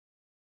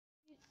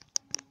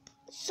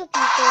So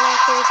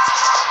I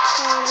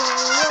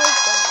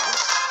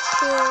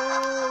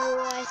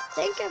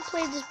think I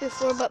played this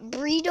before, but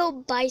Brito,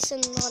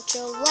 bison,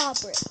 nacho,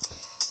 labre.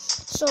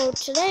 So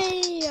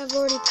today I've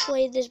already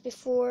played this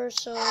before,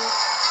 so you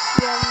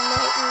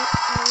might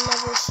have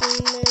never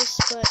seen this,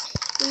 but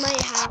you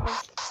might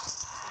have.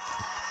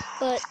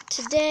 But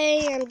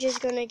today I'm just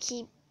gonna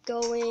keep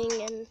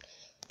going and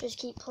just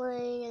keep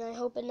playing, and I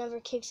hope it never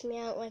kicks me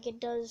out like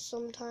it does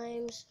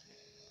sometimes.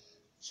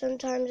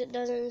 Sometimes it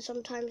doesn't,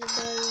 sometimes it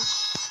does.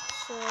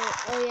 So,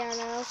 oh yeah, and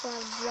I also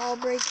have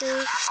Jawbreaker,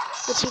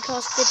 which he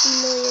cost 50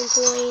 million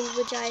coins,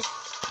 which I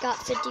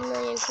got 50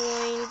 million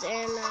coins,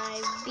 and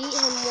I beat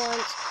him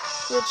once,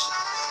 which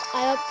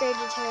I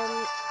upgraded him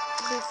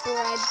before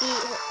I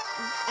beat him,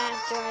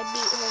 after I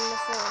beat him the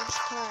first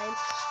time.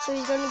 So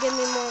he's going to give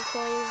me more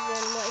coins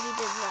than what he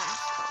did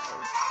last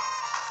time.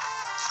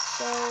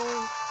 So,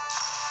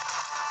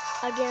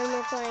 again,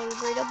 we're playing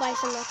Brito,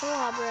 bison, nacho,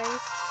 labre.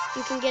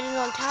 You can get it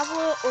on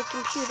tablet or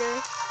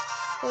computer,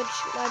 which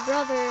my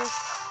brother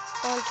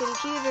on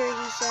computer,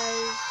 he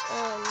says,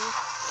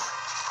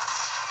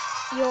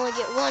 you only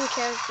get one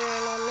character,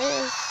 and on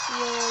this,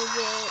 you only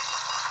get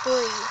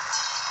 3.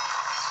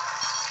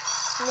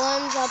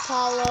 One's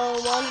Apollo,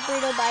 one's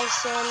Brito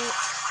Bison.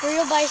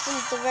 Brito Bison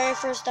is the very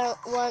first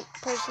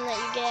person that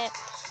you get.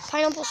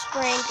 Pineapple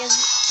Sprank is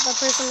the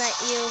person that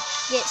you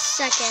get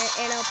second,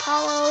 and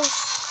Apollo,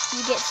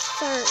 you get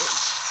third.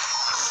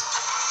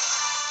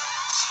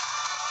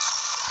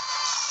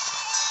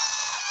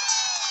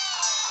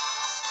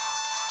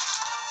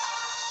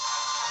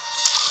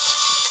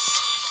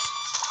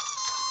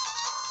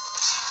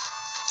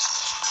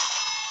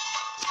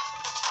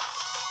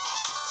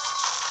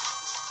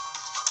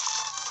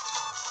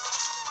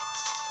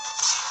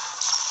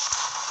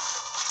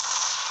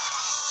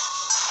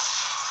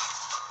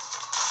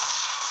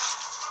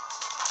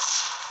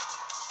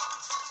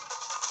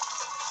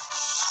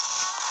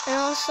 And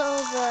also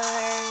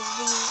there's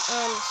these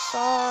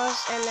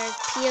sauce, and there's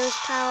Pio's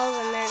Pals,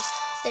 and there's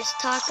this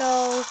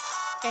taco,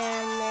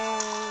 and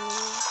there's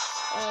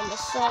the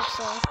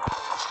salsa,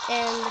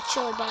 and the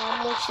chili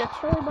bomb, which the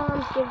chili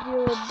bomb gives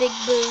you a big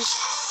boost.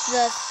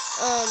 The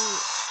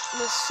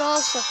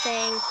salsa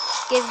thing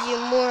gives you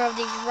more of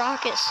these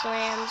rocket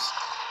slams.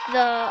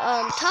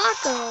 The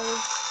taco,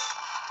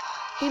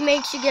 he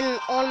makes you get an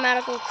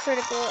automatical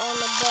critical on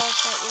the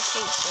boss that you're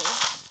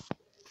facing.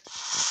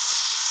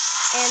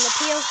 And the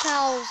Pio's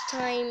Pals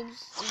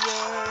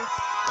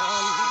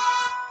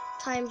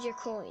times your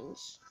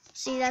coins.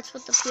 See, that's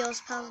what the Pio's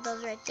Pals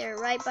does right there,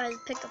 right by the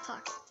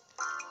pickpocket,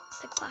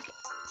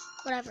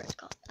 whatever it's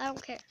called. I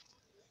don't care.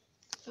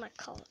 I might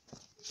call it.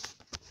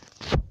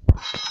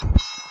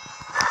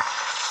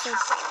 So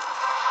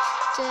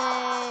today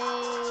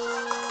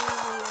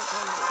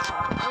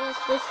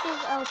this is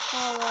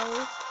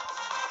Apollo,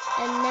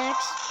 and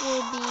next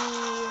will be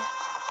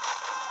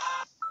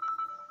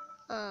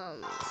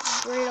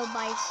Brito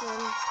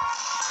Bison,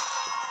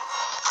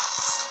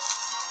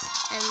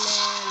 and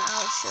then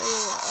I'll show you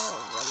what all of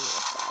them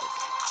look like.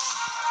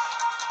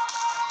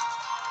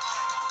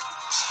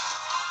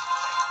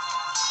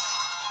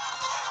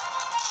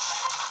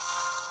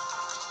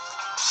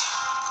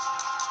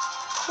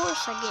 Of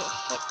course I get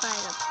hit by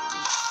the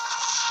police.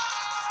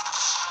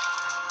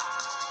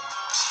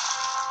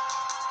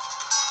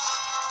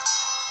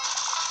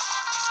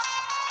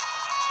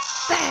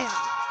 Bam!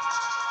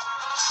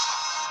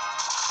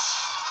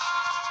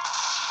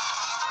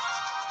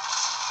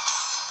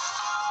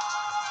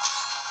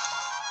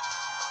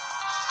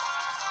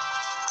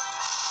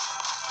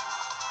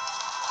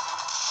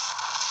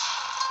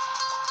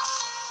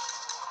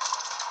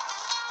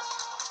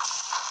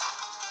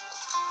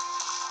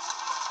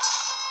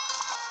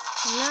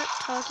 I'm not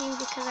talking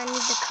because I need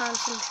to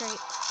concentrate.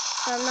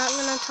 So I'm not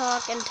gonna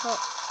talk until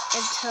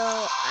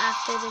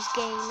after this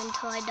game,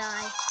 until I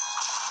die.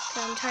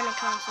 Because I'm trying to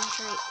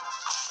concentrate.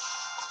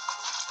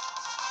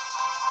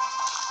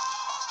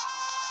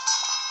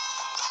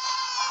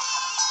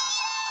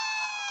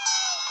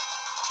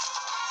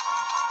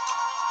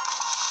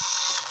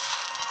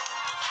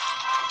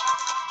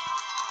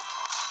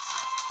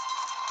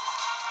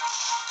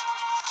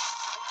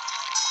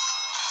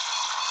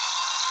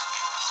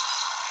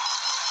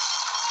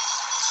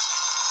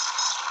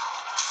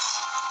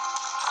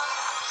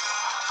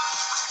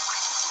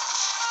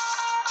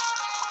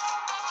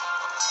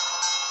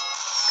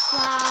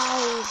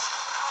 Cloud.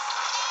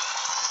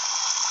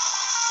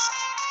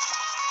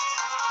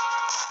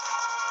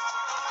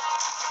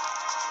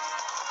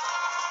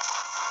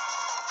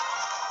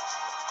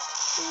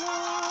 No,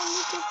 I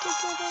need to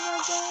get it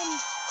again.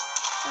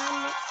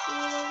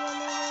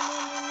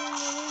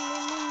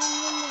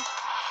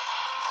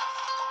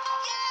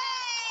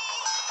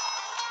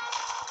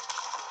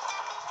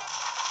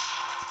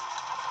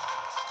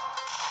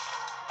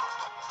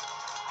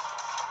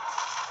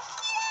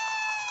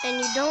 And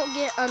you don't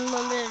get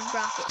unlimited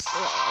rocket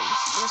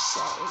slams, just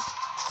saying.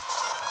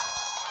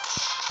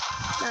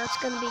 Now it's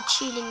gonna be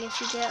cheating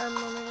if you get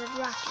unlimited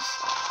rocket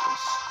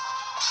slams.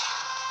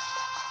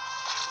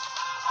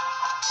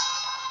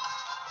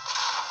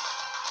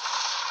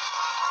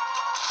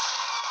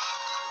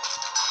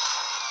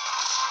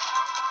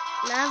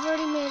 And I've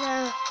already made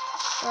a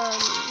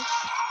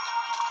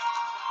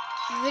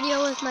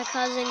video with my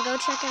cousin. Go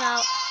check it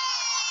out.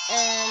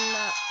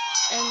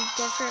 And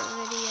different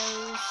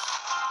videos.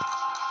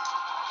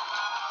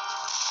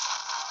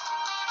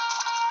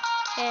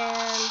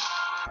 And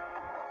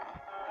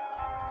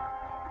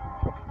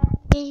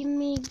made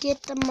me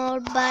get the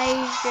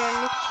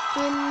bison.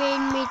 It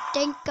made me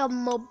think of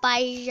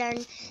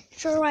bison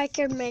so I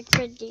can make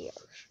videos.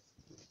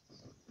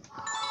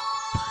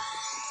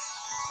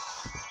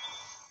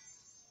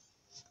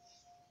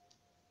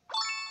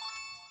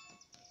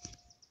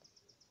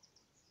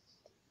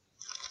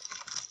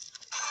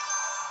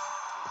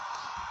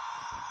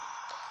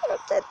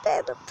 Det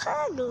är det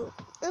här nu.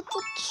 Jag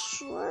får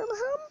slå en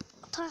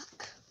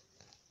handtack.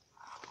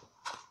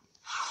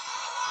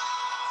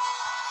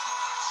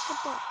 Så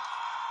bara.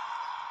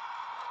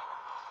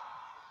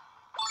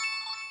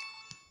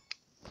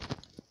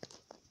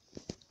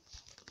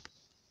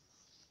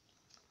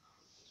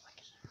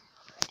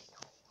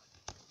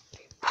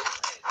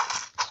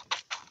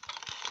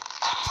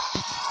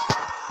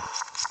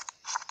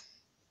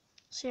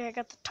 See, I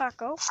got the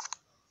taco.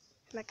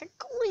 And I got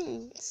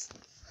coins.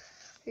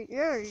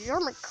 Yeah,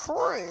 yummy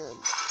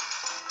coins.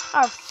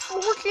 I have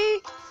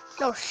 40,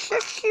 no,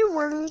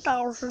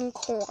 61,000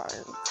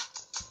 coins.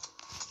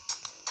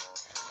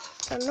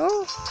 I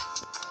know.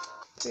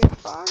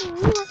 If I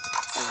knew it,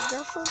 I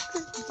guess I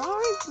could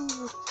buy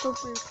you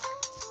stupid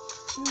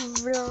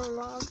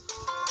vlog.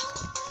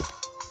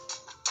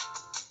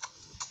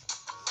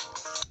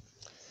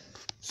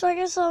 So I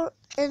guess I'll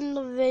end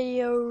the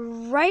video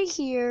right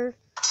here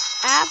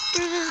after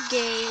this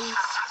game.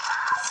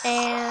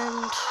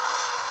 And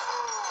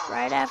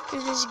right after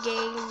this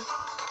game,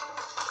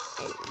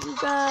 and you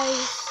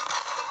guys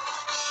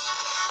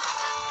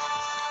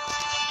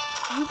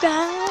can go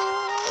out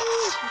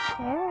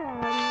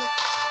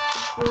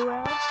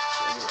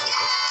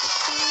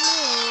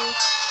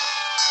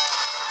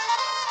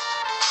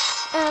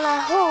and I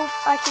hope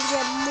I can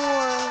get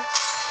more.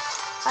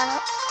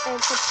 And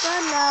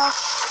subscribe now if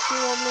you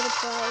want me to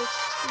play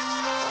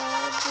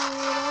more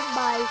Brito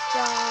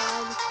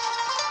bison.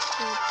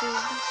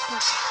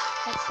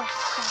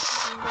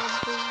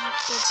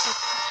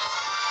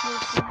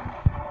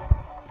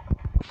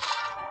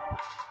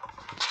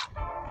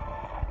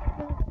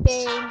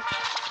 Game.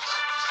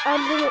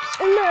 I'm gonna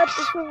end the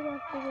episode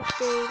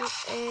after this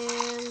game,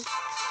 and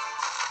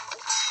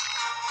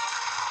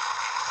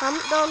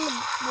comment down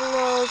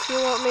below if you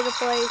want me to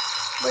play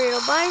Brito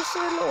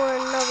Bison or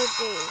another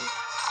game,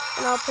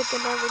 and I'll pick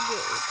another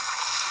game.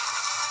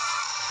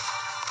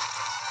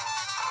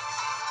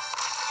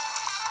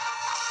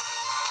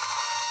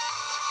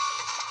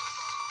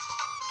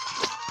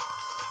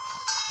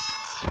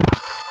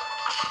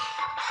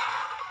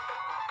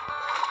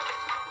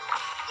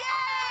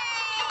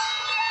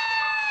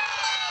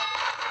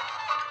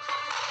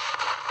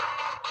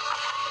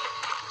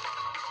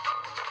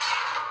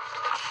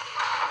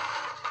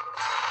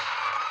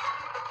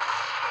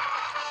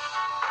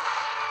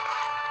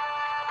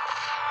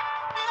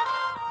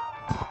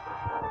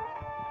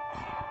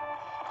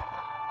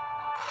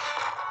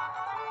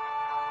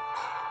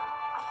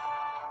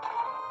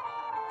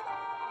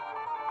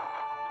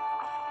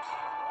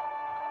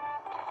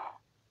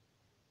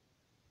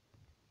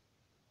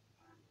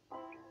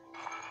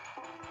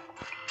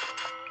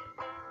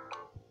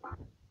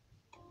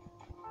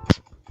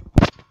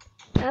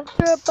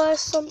 After I buy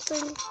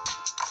something,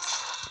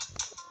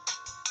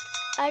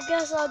 I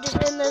guess I'll just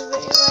end this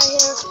video right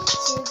here.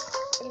 See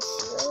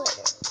you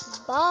later.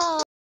 Bye.